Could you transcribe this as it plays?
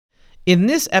In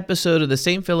this episode of the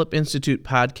St. Philip Institute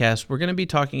podcast, we're going to be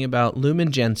talking about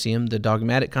Lumen Gentium, the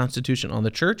dogmatic constitution on the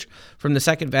Church from the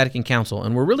Second Vatican Council.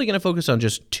 And we're really going to focus on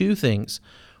just two things.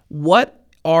 What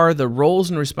are the roles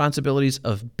and responsibilities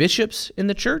of bishops in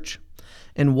the Church?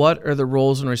 And what are the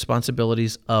roles and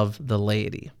responsibilities of the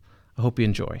laity? I hope you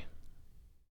enjoy.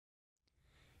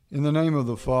 In the name of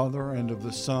the Father, and of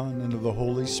the Son, and of the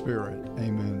Holy Spirit.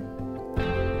 Amen.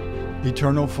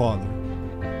 Eternal Father,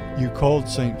 you called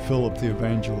St. Philip the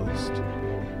Evangelist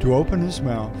to open his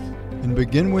mouth and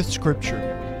begin with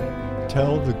Scripture,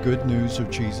 tell the good news of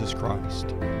Jesus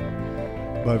Christ.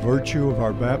 By virtue of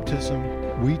our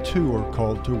baptism, we too are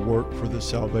called to work for the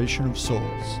salvation of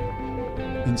souls.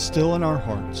 Instill in our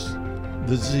hearts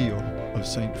the zeal of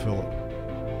St. Philip,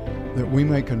 that we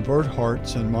may convert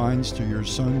hearts and minds to your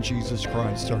Son, Jesus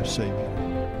Christ, our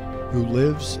Savior, who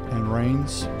lives and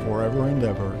reigns forever and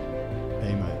ever.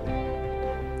 Amen.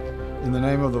 In the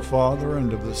name of the Father,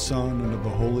 and of the Son, and of the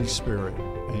Holy Spirit.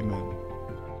 Amen.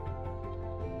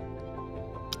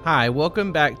 Hi,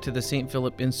 welcome back to the St.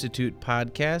 Philip Institute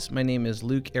podcast. My name is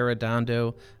Luke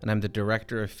Arredondo, and I'm the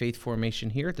Director of Faith Formation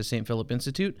here at the St. Philip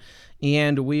Institute.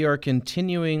 And we are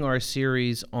continuing our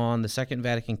series on the Second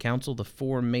Vatican Council, the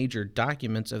four major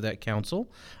documents of that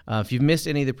council. If you've missed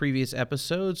any of the previous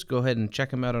episodes, go ahead and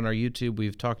check them out on our YouTube.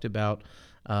 We've talked about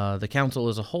the council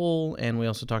as a whole, and we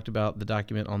also talked about the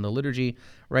document on the liturgy.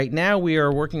 Right now, we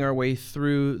are working our way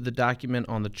through the document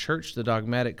on the Church, the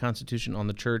dogmatic constitution on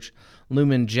the Church,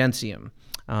 Lumen Gentium.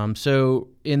 So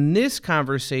in this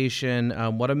conversation,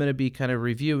 what I'm going to be kind of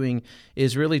reviewing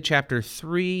is really chapter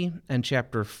 3 and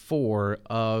chapter 4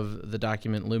 of the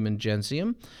document Lumen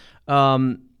Gentium.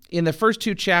 In the first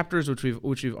two chapters, which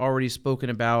we've already spoken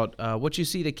about, what you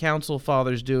see the Council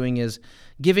Fathers doing is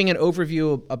giving an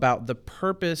overview about the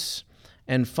purpose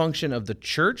and function of the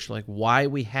Church, like why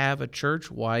we have a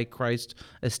church, why Christ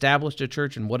established a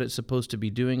church, and what it's supposed to be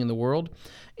doing in the world,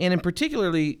 and in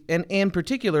particular,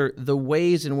 the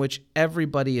ways in which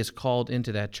everybody is called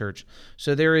into that church.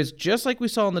 So there is, just like we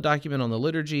saw in the document on the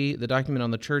liturgy, the document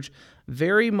on the Church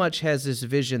very much has this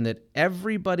vision that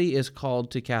everybody is called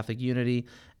to Catholic unity,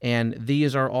 and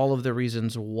these are all of the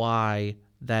reasons why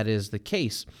that is the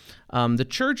case. The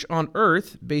Church on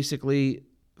earth basically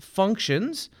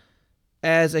functions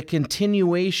as a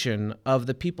continuation of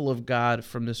the people of God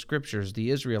from the Scriptures, the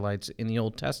Israelites in the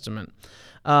Old Testament.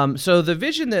 So the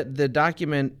vision that the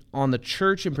document on the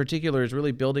Church in particular is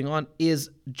really building on is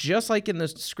just like in the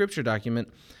Scripture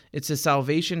document, it's a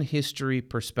salvation history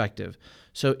perspective.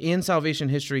 So in salvation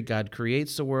history, God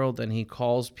creates the world, and he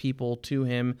calls people to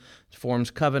him,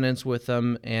 forms covenants with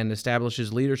them, and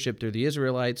establishes leadership through the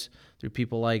Israelites, through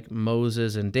people like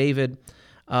Moses and David.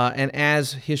 And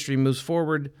as history moves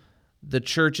forward, the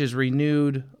church is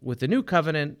renewed with the new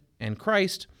covenant and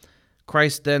Christ.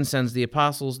 Christ then sends the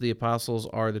apostles. The apostles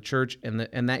are the church,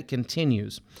 and that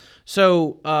continues.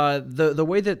 So the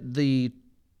way that the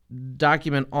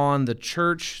document on the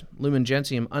Church, Lumen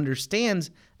Gentium,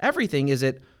 understands everything is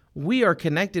that we are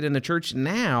connected in the church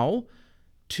now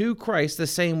to Christ the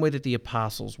same way that the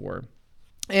apostles were.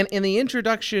 And in the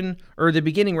introduction, or the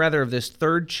beginning rather, of this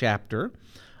third chapter,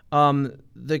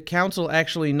 the council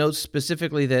actually notes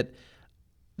specifically that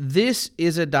this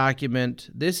is a document,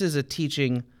 this is a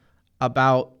teaching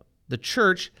about the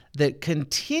church that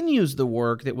continues the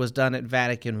work that was done at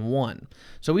Vatican I.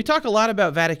 So we talk a lot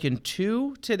about Vatican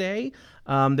II today.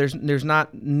 There's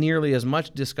not nearly as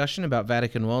much discussion about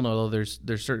Vatican I, although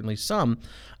there's certainly some.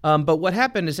 But what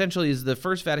happened essentially is the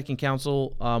First Vatican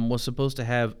Council was supposed to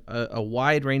have a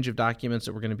wide range of documents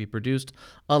that were going to be produced,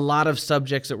 a lot of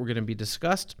subjects that were going to be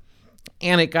discussed,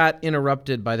 and it got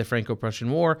interrupted by the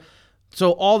Franco-Prussian War.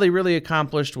 So all they really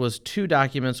accomplished was two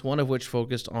documents, one of which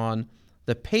focused on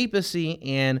the papacy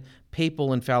and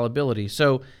papal infallibility.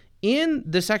 So in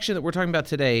the section that we're talking about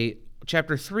today,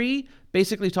 chapter 3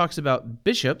 basically talks about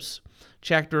bishops.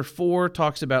 Chapter 4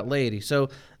 talks about laity. So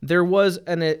there was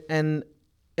an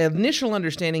initial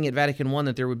understanding at Vatican I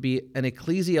that there would be an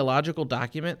ecclesiological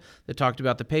document that talked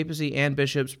about the papacy and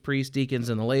bishops, priests, deacons,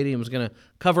 and the laity, and was going to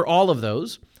cover all of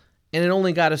those. And it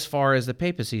only got as far as the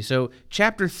papacy. So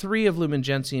chapter 3 of Lumen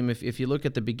Gentium, if you look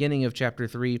at the beginning of chapter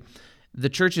 3, the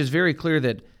church is very clear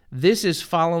that this is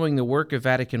following the work of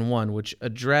Vatican I, which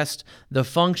addressed the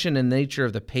function and nature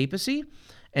of the papacy.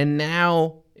 And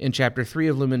now in chapter 3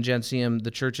 of Lumen Gentium,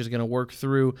 the church is going to work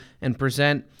through and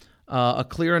present a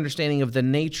clear understanding of the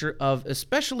nature of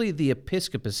especially the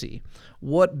episcopacy,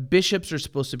 what bishops are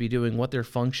supposed to be doing, what their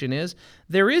function is.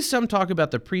 There is some talk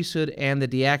about the priesthood and the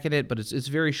diaconate, but it's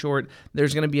very short.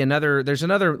 There's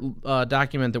another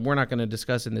document that we're not going to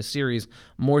discuss in this series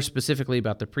more specifically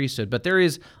about the priesthood, but there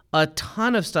is a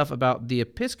ton of stuff about the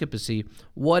episcopacy.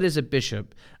 What is a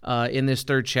bishop in this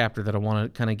third chapter that I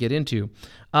want to kind of get into?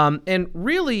 And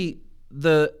really,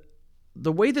 the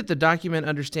way that the document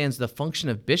understands the function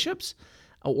of bishops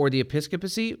or the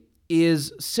episcopacy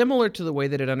is similar to the way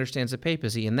that it understands the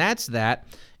papacy, and that's that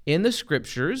in the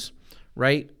scriptures,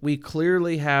 right, we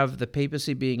clearly have the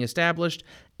papacy being established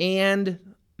and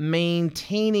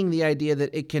maintaining the idea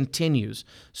that it continues.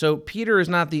 So Peter is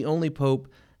not the only pope.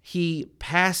 He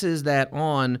passes that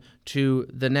on to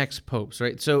the next popes,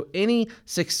 right? So any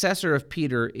successor of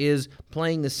Peter is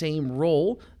playing the same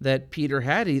role that Peter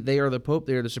had. They are the pope,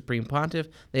 they are the supreme pontiff,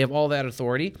 they have all that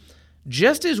authority.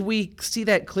 Just as we see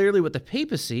that clearly with the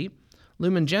papacy,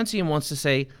 Lumen Gentium wants to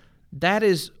say that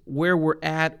is where we're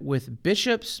at with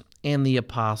bishops and the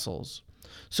apostles.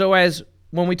 So as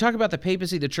when we talk about the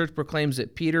papacy, the church proclaims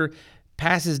that Peter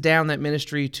passes down that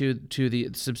ministry to the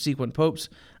subsequent popes.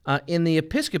 In the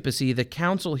episcopacy, the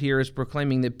council here is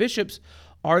proclaiming that bishops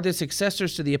are the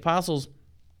successors to the apostles,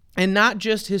 and not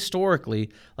just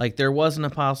historically, like there was an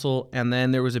apostle and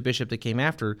then there was a bishop that came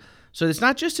after. So it's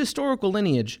not just historical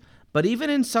lineage, but even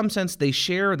in some sense, they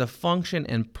share the function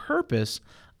and purpose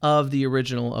of the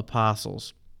original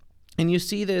apostles. And you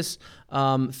see this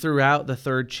throughout the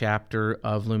third chapter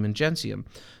of Lumen Gentium.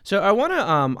 So I want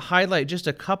to highlight just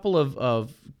a couple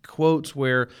of quotes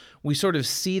where we sort of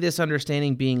see this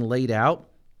understanding being laid out.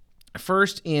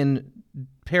 First, in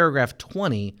paragraph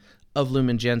 20 of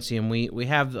Lumen Gentium, we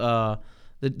have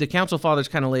the Council Fathers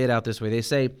kind of lay it out this way. They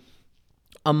say,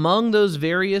 among those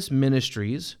various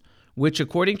ministries, which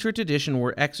according to tradition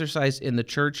were exercised in the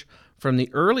church from the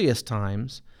earliest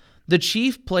times, the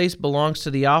chief place belongs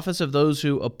to the office of those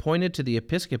who appointed to the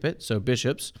episcopate, so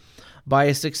bishops, by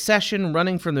a succession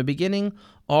running from the beginning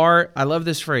are, I love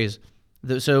this phrase,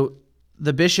 so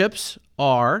the bishops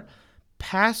are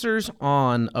passers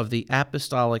on of the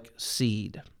apostolic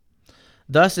seed.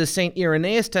 Thus, as St.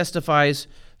 Irenaeus testifies,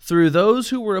 through those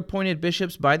who were appointed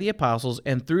bishops by the apostles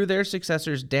and through their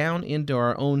successors down into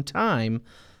our own time,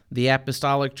 the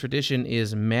apostolic tradition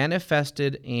is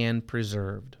manifested and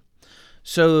preserved.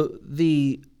 So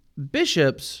the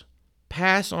bishops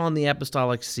pass on the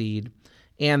apostolic seed,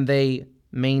 and they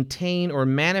maintain or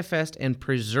manifest and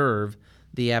preserve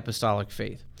the apostolic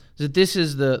faith. So this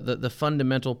is the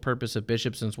fundamental purpose of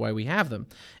bishops, and it's why we have them.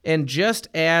 And just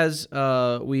as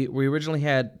we originally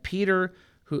had Peter,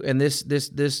 who and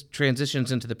this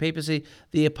transitions into the papacy,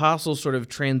 the apostles sort of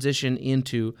transition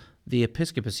into the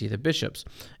episcopacy, the bishops.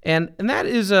 And that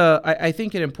is, I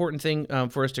think, an important thing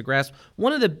for us to grasp.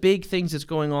 One of the big things that's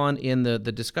going on in the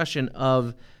discussion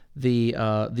of the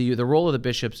role of the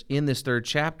bishops in this third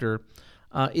chapter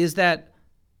is that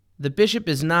the bishop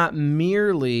is not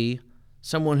merely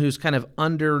someone who's kind of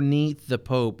underneath the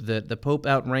pope, that the pope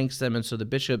outranks them, and so the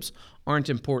bishops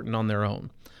aren't important on their own.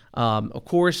 Of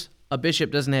course, a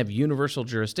bishop doesn't have universal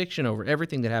jurisdiction over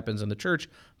everything that happens in the church,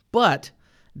 but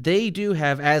they do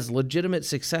have, as legitimate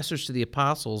successors to the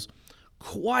apostles,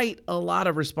 quite a lot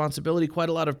of responsibility, quite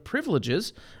a lot of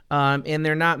privileges, and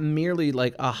they're not merely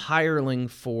like a hireling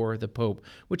for the Pope,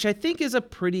 which I think is a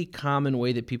pretty common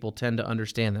way that people tend to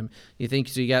understand them. You think,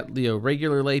 so you got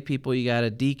regular lay people, you got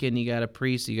a deacon, you got a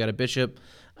priest, you got a bishop,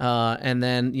 and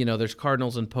then there's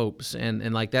cardinals and popes,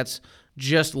 and like that's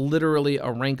just literally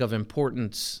a rank of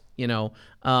importance,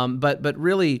 but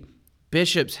really,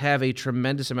 bishops have a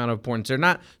tremendous amount of importance. They're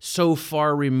not so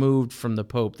far removed from the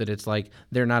Pope that it's like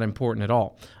they're not important at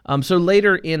all. So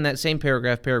later in that same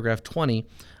paragraph, paragraph 20,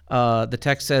 the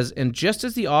text says, "And just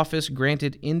as the office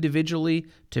granted individually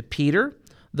to Peter,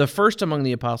 the first among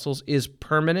the apostles, is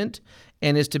permanent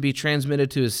and is to be transmitted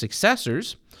to his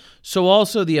successors, so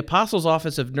also the apostles'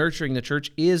 office of nurturing the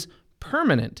church is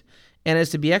permanent and is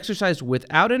to be exercised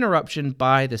without interruption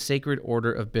by the sacred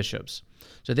order of bishops.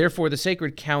 So therefore, the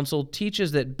Sacred Council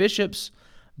teaches that bishops,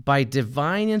 by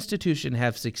divine institution,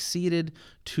 have succeeded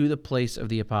to the place of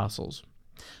the apostles."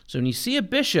 So when you see a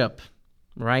bishop,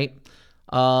 right,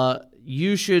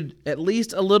 you should at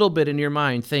least a little bit in your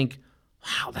mind think,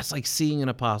 wow, that's like seeing an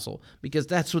apostle, because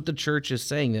that's what the church is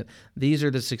saying, that these are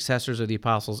the successors of the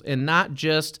apostles, and not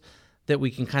just that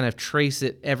we can kind of trace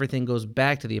it, everything goes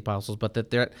back to the apostles, but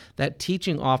that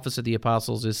teaching office of the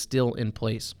apostles is still in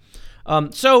place.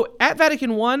 So at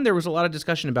Vatican I, there was a lot of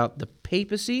discussion about the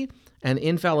papacy and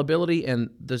infallibility and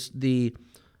the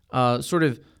sort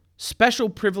of special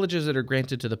privileges that are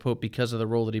granted to the Pope because of the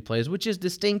role that he plays, which is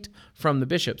distinct from the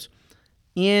bishops.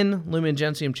 In Lumen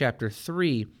Gentium chapter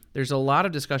 3, there's a lot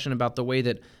of discussion about the way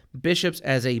that bishops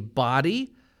as a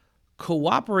body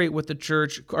cooperate with the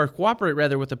church, or cooperate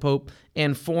rather with the Pope,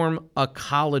 and form a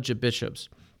college of bishops.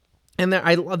 And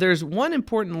there's one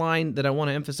important line that I want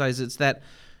to emphasize. It's that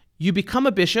you become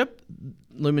a bishop,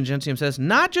 Lumen Gentium says,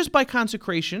 not just by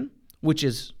consecration, which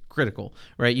is critical,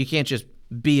 right? You can't just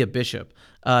be a bishop.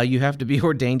 You have to be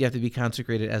ordained, you have to be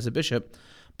consecrated as a bishop,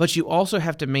 but you also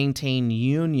have to maintain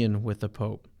union with the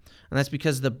Pope. And that's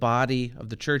because the body of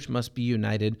the church must be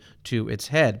united to its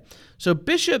head. So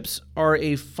bishops are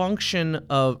a function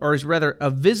of, or is rather a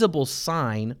visible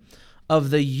sign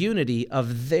of the unity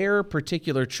of their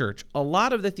particular church. A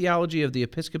lot of the theology of the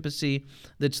episcopacy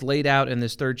that's laid out in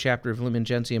this third chapter of Lumen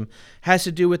Gentium has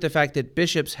to do with the fact that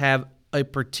bishops have a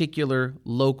particular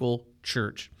local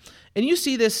church. And you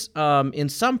see this in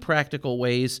some practical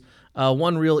ways.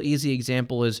 One real easy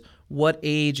example is, what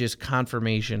age is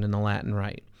confirmation in the Latin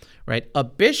Rite? Right? A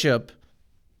bishop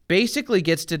basically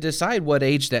gets to decide what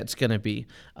age that's going to be.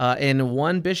 And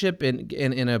one bishop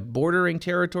in a bordering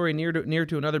territory near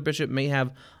to another bishop may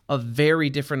have a very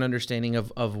different understanding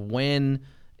of when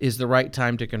is the right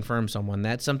time to confirm someone.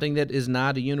 That's something that is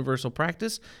not a universal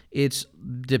practice. It's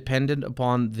dependent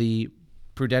upon the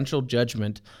prudential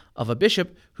judgment of a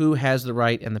bishop who has the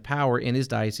right and the power in his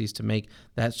diocese to make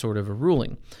that sort of a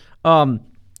ruling.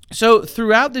 So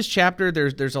throughout this chapter,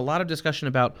 there's a lot of discussion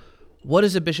about what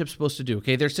is a bishop supposed to do.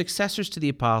 Okay, they're successors to the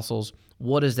apostles.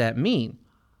 What does that mean?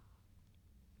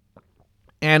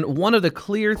 And one of the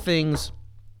clear things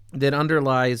that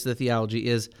underlies the theology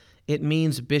is it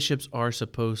means bishops are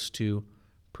supposed to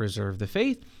preserve the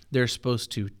faith. They're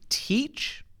supposed to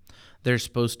teach. They're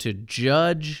supposed to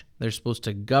judge. They're supposed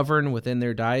to govern within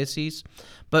their diocese.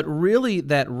 But really,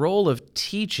 that role of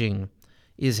teaching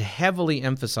is heavily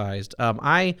emphasized.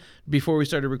 Before we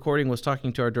started recording, was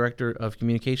talking to our Director of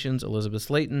Communications, Elizabeth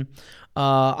Slayton.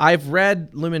 I've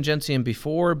read Lumen Gentium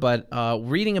before, but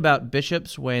reading about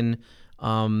bishops when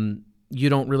you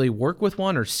don't really work with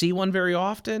one or see one very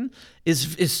often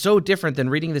is so different than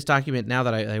reading this document now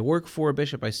that I work for a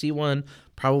bishop. I see one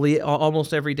probably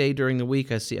almost every day during the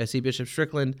week. I see Bishop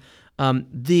Strickland.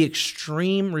 The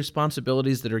extreme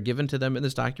responsibilities that are given to them in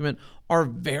this document are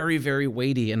very, very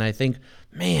weighty. And I think,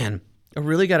 man, I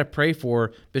really got to pray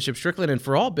for Bishop Strickland and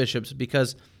for all bishops,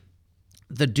 because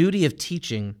the duty of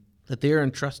teaching that they are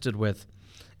entrusted with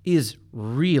is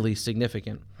really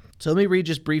significant. So let me read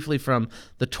just briefly from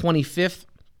the 25th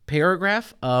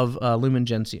paragraph of Lumen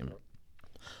Gentium.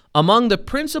 Among the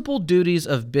principal duties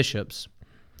of bishops,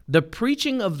 the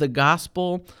preaching of the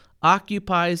gospel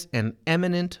occupies an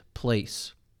eminent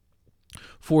place.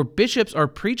 For bishops are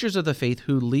preachers of the faith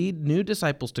who lead new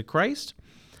disciples to Christ,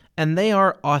 and they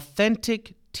are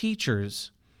authentic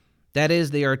teachers. That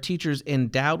is, they are teachers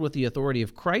endowed with the authority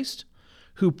of Christ,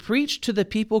 who preach to the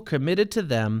people committed to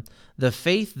them the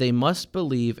faith they must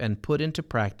believe and put into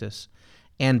practice,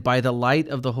 and by the light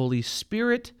of the Holy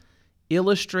Spirit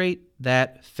illustrate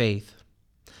that faith.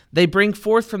 They bring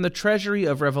forth from the treasury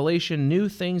of revelation new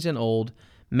things and old,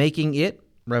 making it,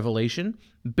 revelation,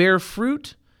 bear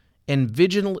fruit and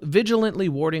vigilantly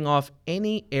warding off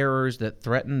any errors that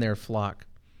threaten their flock.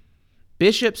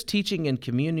 Bishops teaching in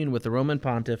communion with the Roman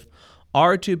Pontiff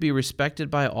are to be respected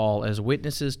by all as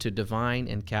witnesses to divine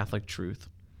and Catholic truth.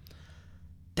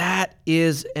 That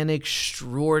is an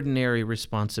extraordinary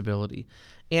responsibility.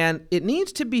 And it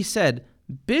needs to be said,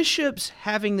 bishops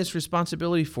having this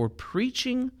responsibility for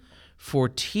preaching, for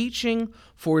teaching,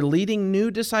 for leading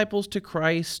new disciples to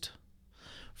Christ,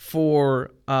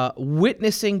 for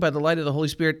witnessing by the light of the Holy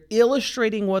Spirit,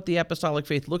 illustrating what the apostolic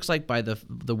faith looks like by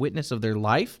the witness of their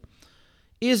life,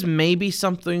 is maybe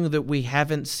something that we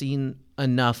haven't seen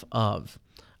enough of.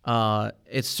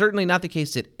 It's certainly not the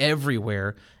case that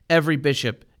everywhere, every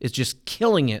bishop is just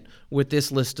killing it with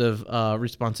this list of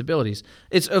responsibilities.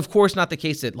 It's, of course, not the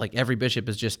case that like every bishop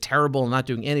is just terrible and not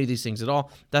doing any of these things at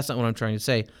all. That's not what I'm trying to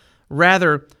say.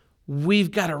 Rather,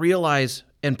 we've got to realize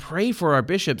and pray for our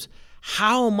bishops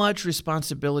how much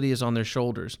responsibility is on their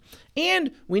shoulders. And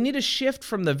we need to shift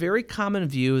from the very common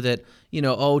view that,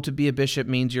 to be a bishop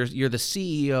means you're the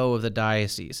CEO of the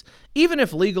diocese. Even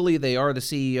if legally they are the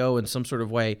CEO in some sort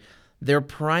of way, their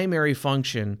primary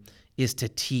function is to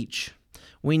teach.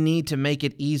 We need to make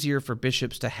it easier for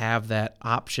bishops to have that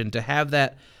option, to have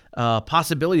that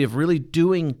possibility of really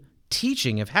doing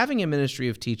teaching, of having a ministry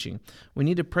of teaching. We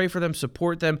need to pray for them,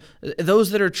 support them. Those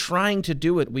that are trying to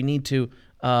do it, we need to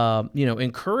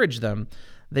encourage them.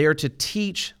 They are to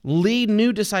teach, lead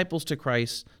new disciples to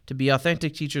Christ, to be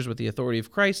authentic teachers with the authority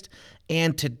of Christ,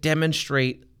 and to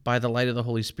demonstrate by the light of the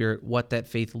Holy Spirit what that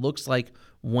faith looks like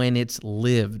when it's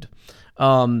lived.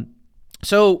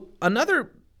 So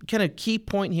another kind of key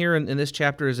point here in this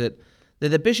chapter is that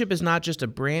the bishop is not just a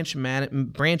branch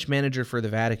manager for the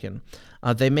Vatican.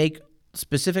 They make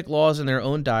specific laws in their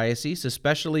own diocese,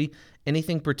 especially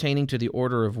anything pertaining to the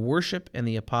order of worship and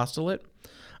the apostolate.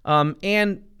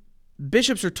 And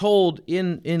bishops are told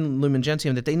in Lumen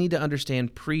Gentium that they need to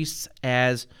understand priests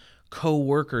as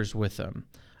co-workers with them,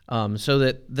 so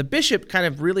that the bishop kind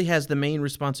of really has the main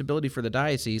responsibility for the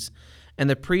diocese, and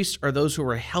the priests are those who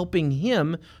are helping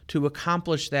him to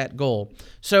accomplish that goal.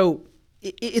 So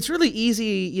it's really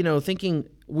easy, thinking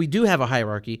we do have a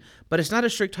hierarchy, but it's not a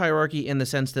strict hierarchy in the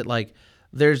sense that, like,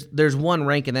 there's one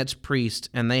rank, and that's priest,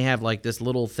 and they have like this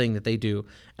little thing that they do,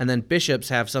 and then bishops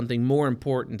have something more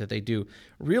important that they do.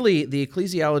 Really, the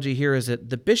ecclesiology here is that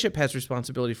the bishop has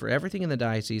responsibility for everything in the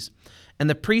diocese, and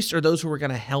the priests are those who are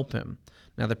going to help him.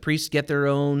 Now, the priests get their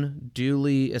own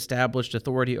duly established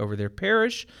authority over their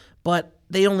parish, but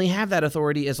they only have that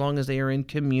authority as long as they are in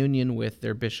communion with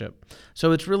their bishop.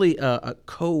 So it's really a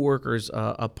co-workers,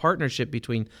 a partnership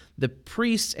between the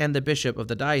priests and the bishop of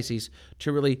the diocese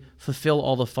to really fulfill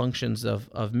all the functions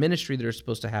of ministry that are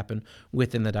supposed to happen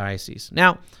within the diocese.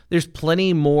 Now, there's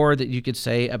plenty more that you could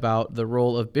say about the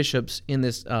role of bishops in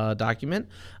this document,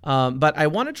 but I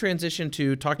want to transition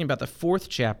to talking about the fourth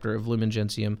chapter of Lumen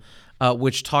Gentium,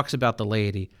 which talks about the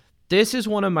laity. This is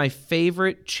one of my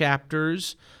favorite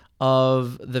chapters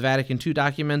of the Vatican II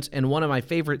documents and one of my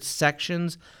favorite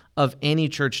sections of any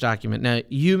church document. Now,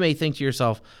 you may think to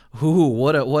yourself, "Ooh,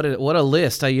 what a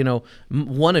list!"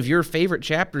 One of your favorite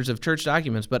chapters of church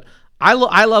documents. But I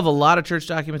love a lot of church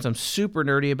documents. I'm super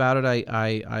nerdy about it.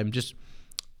 I'm just,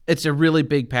 it's a really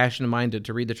big passion of mine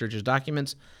to read the church's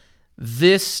documents.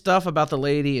 This stuff about the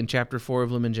laity in chapter 4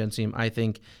 of Lumen Gentium, I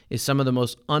think, is some of the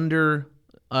most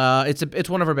it's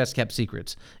one of our best kept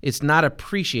secrets. It's not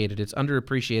appreciated. It's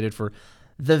underappreciated for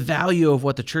the value of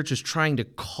what the church is trying to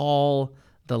call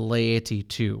the laity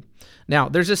to. Now,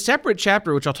 there's a separate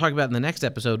chapter, which I'll talk about in the next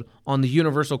episode, on the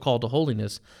universal call to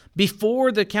holiness.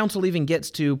 Before the council even gets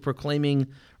to proclaiming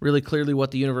really clearly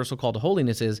what the universal call to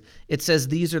holiness is, it says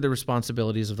these are the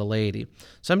responsibilities of the laity.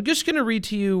 So I'm just going to read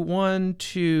to you 1,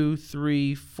 2,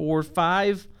 3, 4,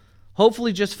 5,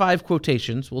 hopefully just 5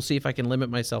 quotations. We'll see if I can limit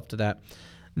myself to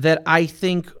that I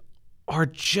think are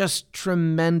just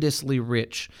tremendously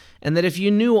rich. And that if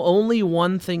you knew only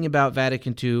one thing about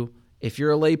Vatican II, if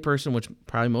you're a layperson, which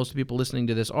probably most of the people listening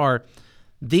to this are,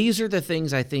 these are the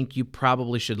things I think you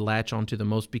probably should latch onto the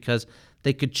most, because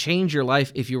they could change your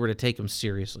life if you were to take them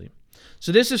seriously.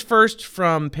 So this is first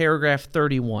from paragraph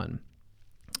 31.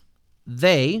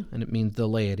 They, and it means the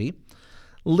laity,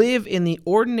 live in the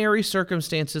ordinary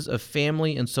circumstances of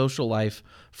family and social life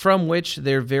from which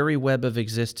their very web of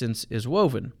existence is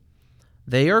woven.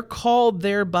 They are called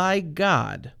there by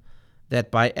God, that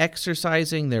by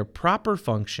exercising their proper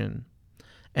function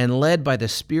and led by the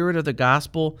Spirit of the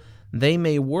gospel, they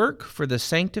may work for the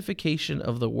sanctification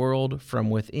of the world from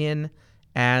within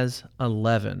as a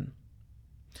leaven.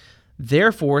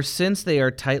 Therefore, since they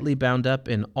are tightly bound up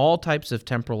in all types of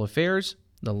temporal affairs,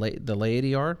 the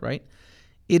laity are, right?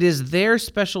 It is their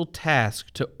special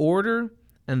task to order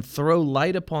and throw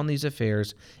light upon these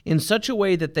affairs in such a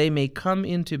way that they may come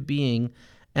into being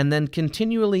and then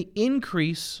continually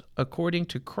increase according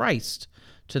to Christ,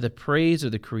 to the praise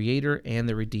of the Creator and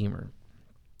the Redeemer.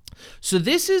 So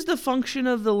this is the function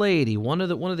of the laity. One of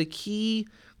the key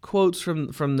quotes from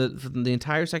the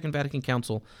entire Second Vatican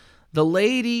Council. The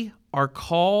laity are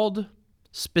called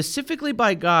specifically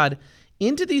by God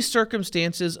into these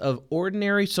circumstances of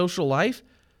ordinary social life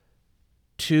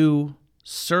to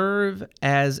serve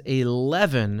as a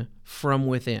leaven from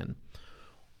within.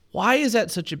 Why is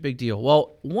that such a big deal?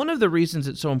 Well, one of the reasons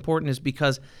it's so important is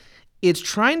because it's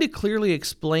trying to clearly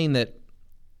explain that,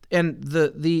 and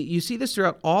you see this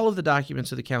throughout all of the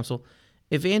documents of the council,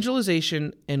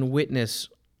 evangelization and witness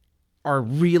are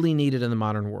really needed in the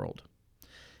modern world.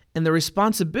 And the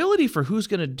responsibility for who's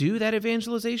going to do that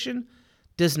evangelization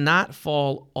does not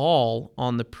fall all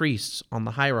on the priests, on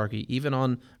the hierarchy, even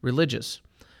on religious.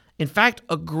 In fact,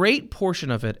 a great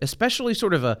portion of it, especially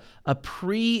sort of a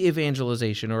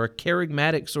pre-evangelization or a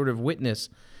charismatic sort of witness,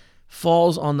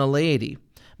 falls on the laity,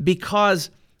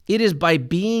 because it is by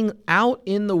being out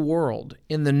in the world,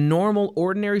 in the normal,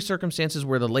 ordinary circumstances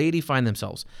where the laity find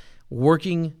themselves,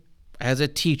 working as a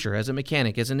teacher, as a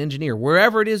mechanic, as an engineer,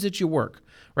 wherever it is that you work,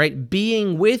 right?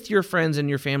 Being with your friends and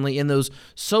your family in those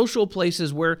social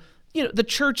places where, the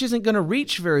church isn't going to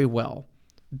reach very well.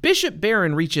 Bishop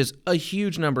Barron reaches a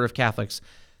huge number of Catholics.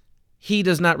 He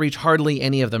does not reach hardly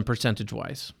any of them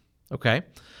percentage-wise, okay?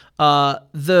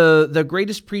 The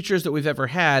greatest preachers that we've ever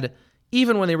had,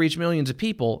 even when they reach millions of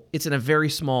people, it's in a very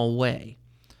small way.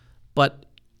 But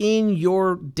in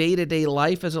your day-to-day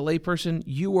life as a layperson,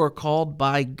 you are called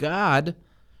by God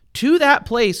to that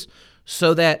place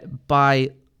so that by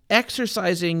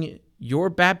exercising your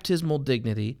baptismal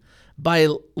dignity, by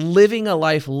living a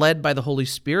life led by the Holy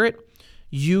Spirit,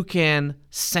 you can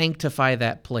sanctify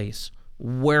that place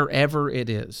wherever it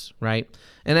is, right?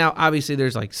 And now, obviously,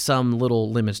 there's like some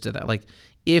little limits to that. Like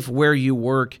if where you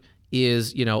work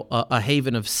is, a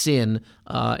haven of sin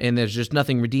and there's just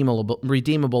nothing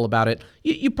redeemable about it,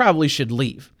 you probably should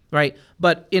leave, right?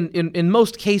 But in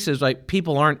most cases, like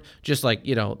people aren't just like,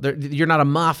 you're not a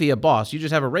mafia boss. You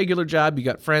just have a regular job. You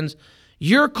got friends.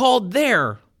 You're called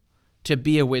there to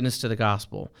be a witness to the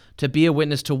gospel, to be a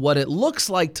witness to what it looks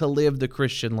like to live the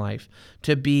Christian life,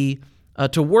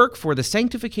 to work for the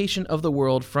sanctification of the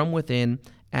world from within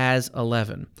as a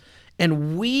leaven.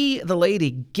 And we, the laity,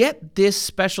 get this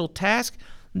special task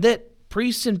that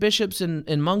priests and bishops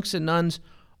and monks and nuns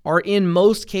are in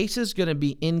most cases going to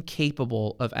be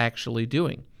incapable of actually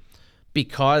doing.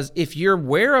 Because if you're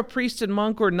where a priest and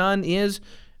monk or nun is,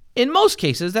 in most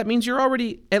cases, that means you're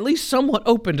already at least somewhat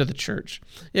open to the church.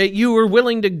 You were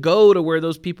willing to go to where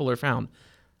those people are found.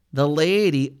 The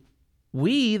laity,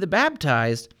 we, the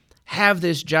baptized, have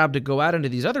this job to go out into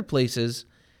these other places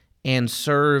and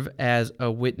serve as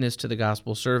a witness to the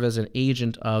gospel, serve as an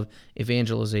agent of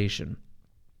evangelization.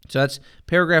 So that's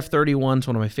paragraph 31. It's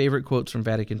one of my favorite quotes from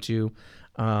Vatican II,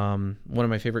 one of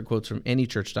my favorite quotes from any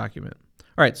church document.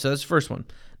 All right, so that's the first one.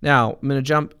 Now, I'm going to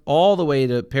jump all the way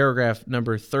to paragraph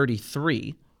number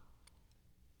 33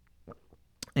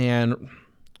 and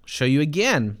show you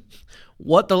again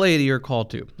what the laity are called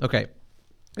to. Okay,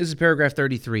 this is paragraph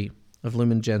 33 of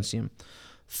Lumen Gentium.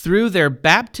 Through their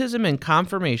baptism and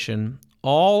confirmation,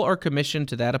 all are commissioned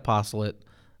to that apostolate,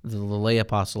 the lay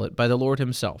apostolate, by the Lord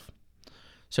himself.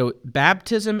 So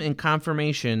baptism and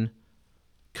confirmation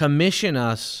commission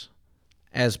us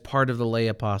as part of the lay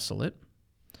apostolate.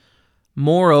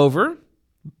 Moreover,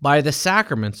 by the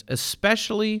sacraments,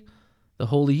 especially the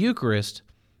Holy Eucharist,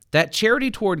 that charity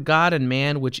toward God and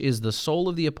man, which is the soul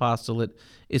of the apostolate,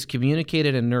 is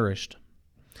communicated and nourished.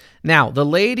 Now, the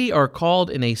laity are called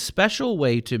in a special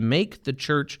way to make the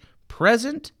church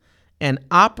present and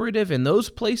operative in those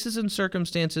places and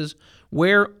circumstances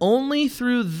where only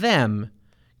through them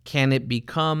can it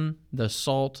become the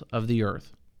salt of the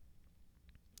earth.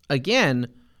 Again,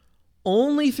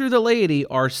 only through the laity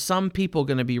are some people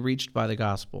going to be reached by the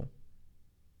gospel.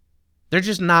 They're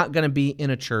just not going to be in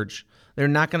a church. They're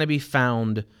not going to be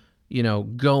found,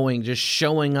 just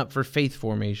showing up for faith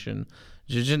formation.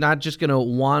 You're not just going to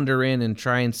wander in and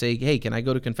try and say, hey, can I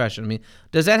go to confession? I mean,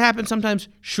 does that happen sometimes?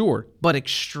 Sure, but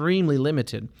extremely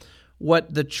limited.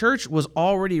 What the church was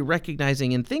already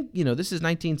recognizing, and this is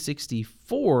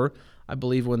 1964, I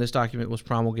believe, when this document was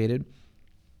promulgated.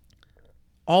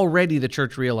 Already the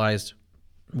church realized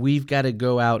we've got to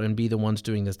go out and be the ones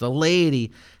doing this. The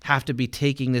laity have to be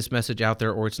taking this message out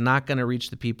there, or it's not going to reach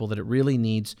the people that it really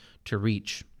needs to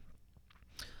reach.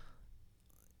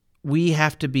 We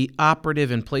have to be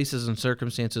operative in places and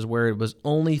circumstances where it was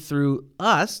only through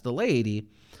us, the laity,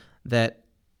 that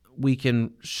we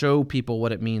can show people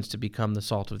what it means to become the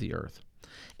salt of the earth.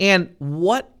 And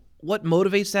what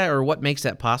motivates that, or what makes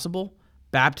that possible?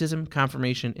 Baptism,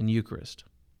 confirmation, and Eucharist.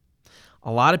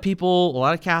 A lot of people, a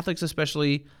lot of Catholics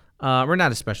especially, or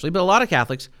not especially, but a lot of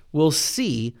Catholics will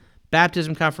see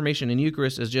baptism, confirmation, and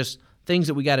Eucharist as just things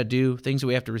that we got to do, things that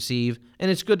we have to receive, and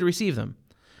it's good to receive them.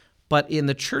 But in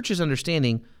the church's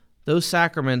understanding, those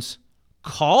sacraments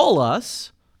call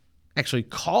us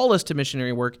to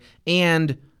missionary work,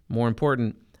 and more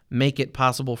important, make it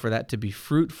possible for that to be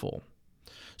fruitful.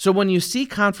 So when you see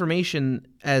confirmation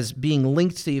as being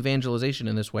linked to evangelization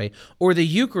in this way, or the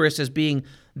Eucharist as being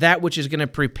that which is going to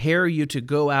prepare you to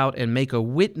go out and make a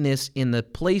witness in the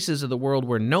places of the world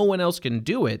where no one else can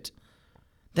do it,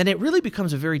 then it really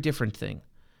becomes a very different thing.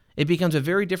 It becomes a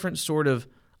very different sort of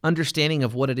understanding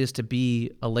of what it is to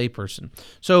be a layperson.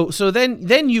 So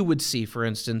then you would see, for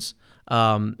instance,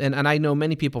 and I know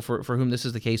many people for whom this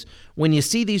is the case, when you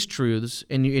see these truths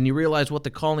and you realize what the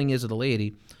calling is of the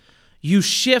laity, you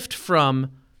shift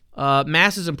from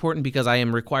Mass is important because I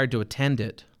am required to attend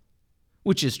it,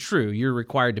 which is true. You're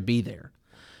required to be there.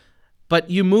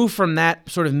 But you move from that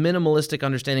sort of minimalistic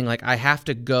understanding, like I have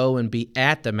to go and be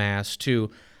at the Mass, to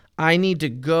I need to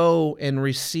go and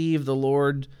receive the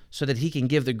Lord so that he can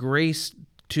give the grace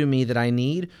to me that I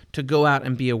need to go out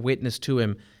and be a witness to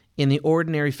him in the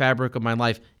ordinary fabric of my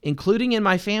life, including in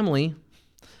my family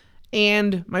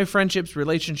and my friendships,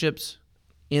 relationships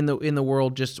in the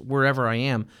world, just wherever I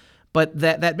am. But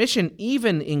that mission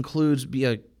even includes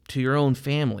to your own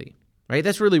family, right?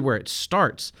 That's really where it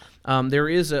starts. There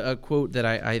is a quote that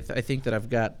I think that I've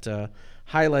got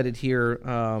highlighted here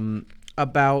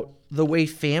about the way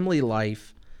family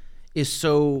life is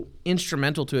so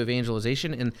instrumental to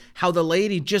evangelization, and how the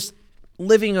laity just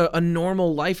living a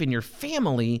normal life in your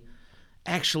family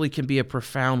actually can be a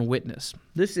profound witness.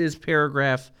 This is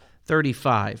paragraph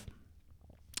 35.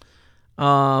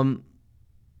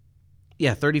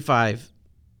 35.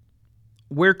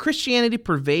 Where Christianity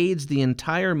pervades the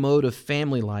entire mode of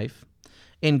family life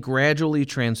and gradually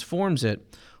transforms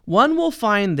it, one will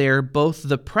find there both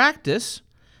the practice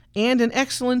and an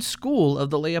excellent school of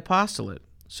the lay apostolate.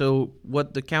 So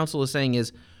what the council is saying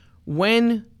is,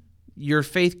 when your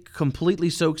faith completely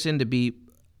soaks in to be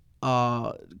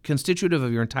constitutive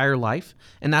of your entire life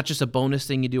and not just a bonus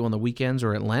thing you do on the weekends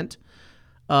or at Lent,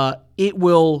 it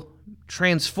will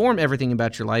transform everything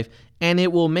about your life, and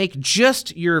it will make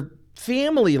just your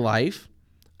family life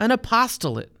an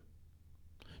apostolate.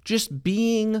 Just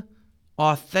being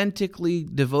authentically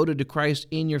devoted to Christ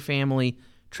in your family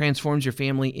transforms your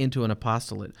family into an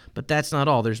apostolate. But that's not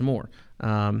all. There's more.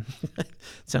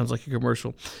 Sounds like a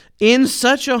commercial. In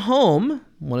such a home,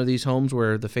 one of these homes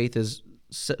where the faith is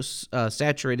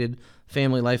saturated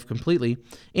family life completely,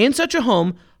 in such a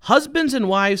home, husbands and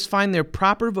wives find their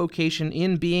proper vocation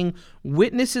in being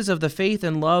witnesses of the faith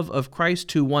and love of Christ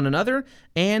to one another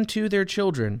and to their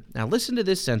children. Now listen to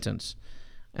this sentence,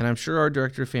 and I'm sure our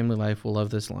director of family life will love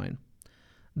this line.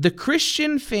 The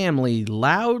Christian family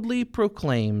loudly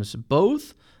proclaims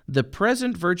both the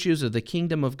present virtues of the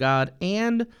kingdom of God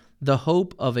and the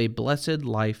hope of a blessed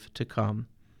life to come.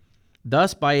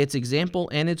 Thus, by its example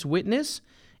and its witness,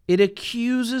 it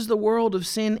accuses the world of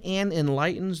sin and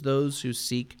enlightens those who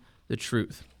seek the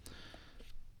truth.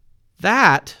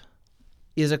 That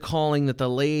is a calling that the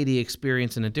laity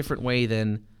experience in a different way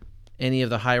than any of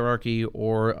the hierarchy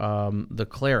or the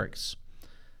clerics.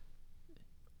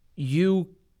 They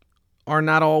are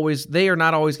not always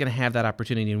going to have that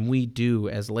opportunity, and we do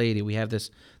as laity. We have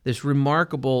this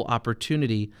remarkable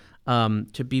opportunity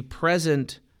to be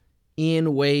present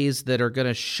in ways that are going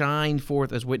to shine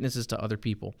forth as witnesses to other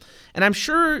people. And I'm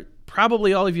sure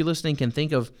probably all of you listening can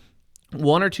think of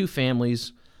one or two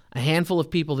families, a handful of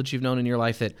people that you've known in your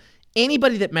life that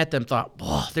anybody that met them thought,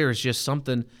 oh, there is just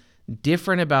something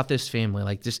different about this family.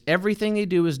 Like, just everything they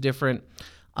do is different.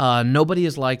 Nobody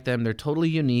is like them. They're totally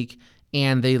unique,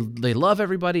 and they love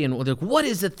everybody. And they're like, what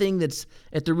is the thing that's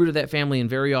at the root of that family? And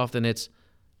very often it's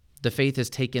the faith has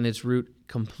taken its root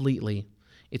completely.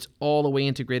 It's all the way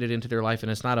integrated into their life,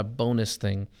 and it's not a bonus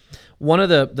thing. One of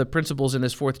the principles in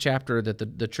this fourth chapter that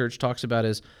the church talks about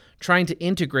is trying to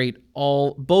integrate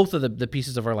both of the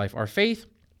pieces of our life, our faith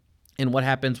and what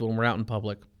happens when we're out in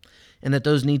public, and that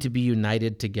those need to be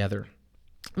united together.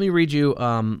 Let me read you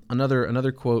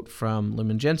another quote from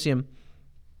Lumen Gentium.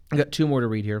 I've got two more to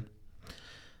read here.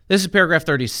 This is paragraph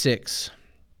 36.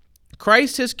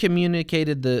 Christ has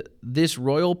communicated this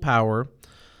royal power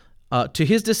to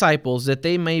his disciples that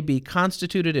they may be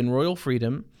constituted in royal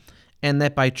freedom, and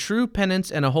that by true penance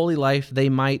and a holy life they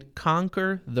might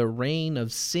conquer the reign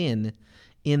of sin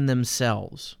in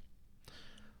themselves.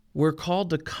 We're called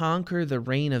to conquer the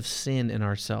reign of sin in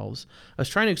ourselves. I was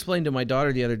trying to explain to my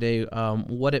daughter the other day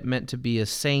what it meant to be a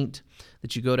saint,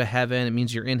 that you go to heaven. It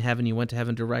means you're in heaven. You went to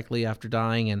heaven directly after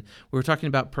dying. And we were talking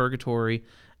about purgatory.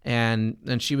 And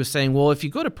she was saying, well, if you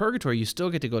go to purgatory, you still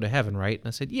get to go to heaven, right? And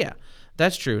I said, yeah,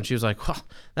 that's true. And she was like, well,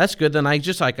 that's good. Then I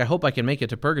hope I can make it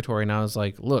to purgatory. And I was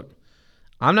like, look,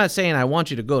 I'm not saying I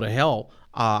want you to go to hell.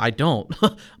 I don't.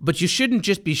 But you shouldn't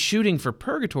just be shooting for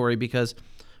purgatory, because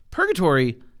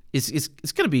purgatory it's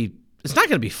not going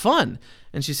to be fun.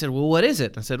 And she said, well, what is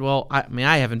it? I said, well,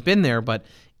 I haven't been there, but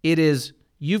it is,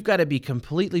 you've got to be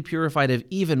completely purified of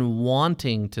even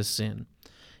wanting to sin.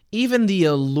 Even the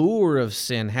allure of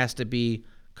sin has to be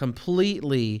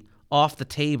completely off the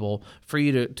table for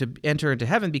you to enter into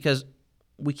heaven, because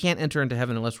we can't enter into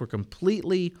heaven unless we're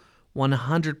completely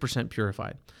 100%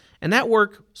 purified. And that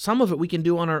work, some of it we can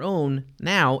do on our own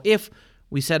now if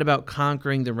we set about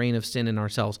conquering the reign of sin in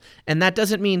ourselves. And that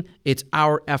doesn't mean it's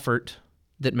our effort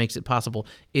that makes it possible.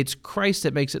 It's Christ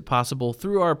that makes it possible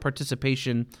through our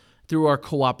participation, through our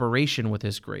cooperation with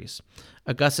his grace.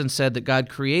 Augustine said that God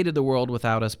created the world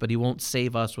without us, but he won't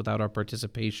save us without our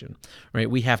participation, right?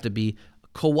 We have to be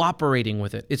cooperating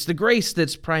with it. It's the grace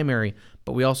that's primary,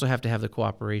 but we also have to have the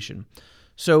cooperation.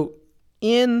 So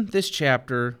in this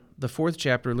chapter, the fourth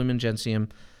chapter, Lumen Gentium,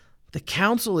 the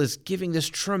council is giving this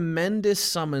tremendous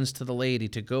summons to the laity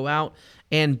to go out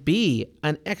and be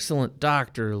an excellent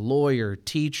doctor, lawyer,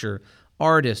 teacher,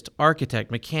 artist,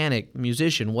 architect, mechanic,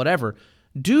 musician, whatever.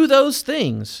 Do those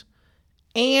things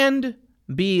and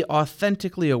be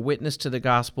authentically a witness to the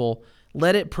gospel.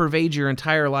 Let it pervade your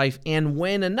entire life. And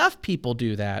when enough people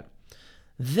do that,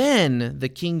 then the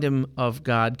kingdom of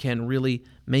God can really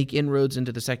make inroads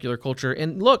into the secular culture.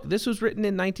 And look, this was written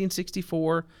in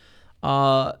 1964.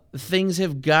 Things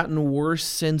have gotten worse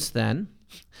since then.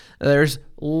 There's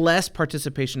less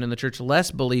participation in the church,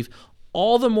 less belief.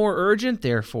 All the more urgent,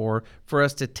 therefore, for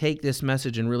us to take this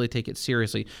message and really take it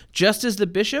seriously. Just as the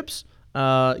bishops,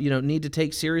 need to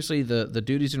take seriously the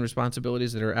duties and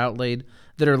responsibilities that are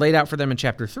laid out for them in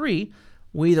chapter 3.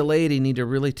 We, the laity, need to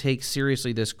really take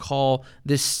seriously this call,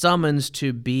 this summons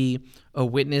to be a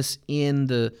witness in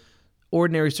the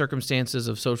ordinary circumstances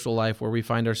of social life where we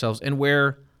find ourselves and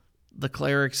where the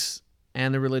clerics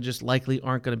and the religious likely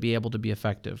aren't going to be able to be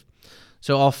effective.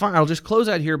 So I'll just close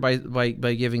out here by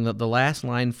giving the last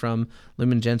line from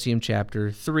Lumen Gentium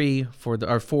chapter 4 for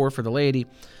the laity.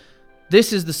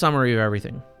 This is the summary of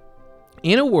everything.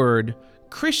 In a word,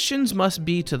 Christians must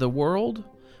be to the world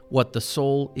what the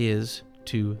soul is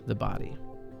to the body.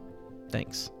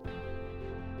 Thanks.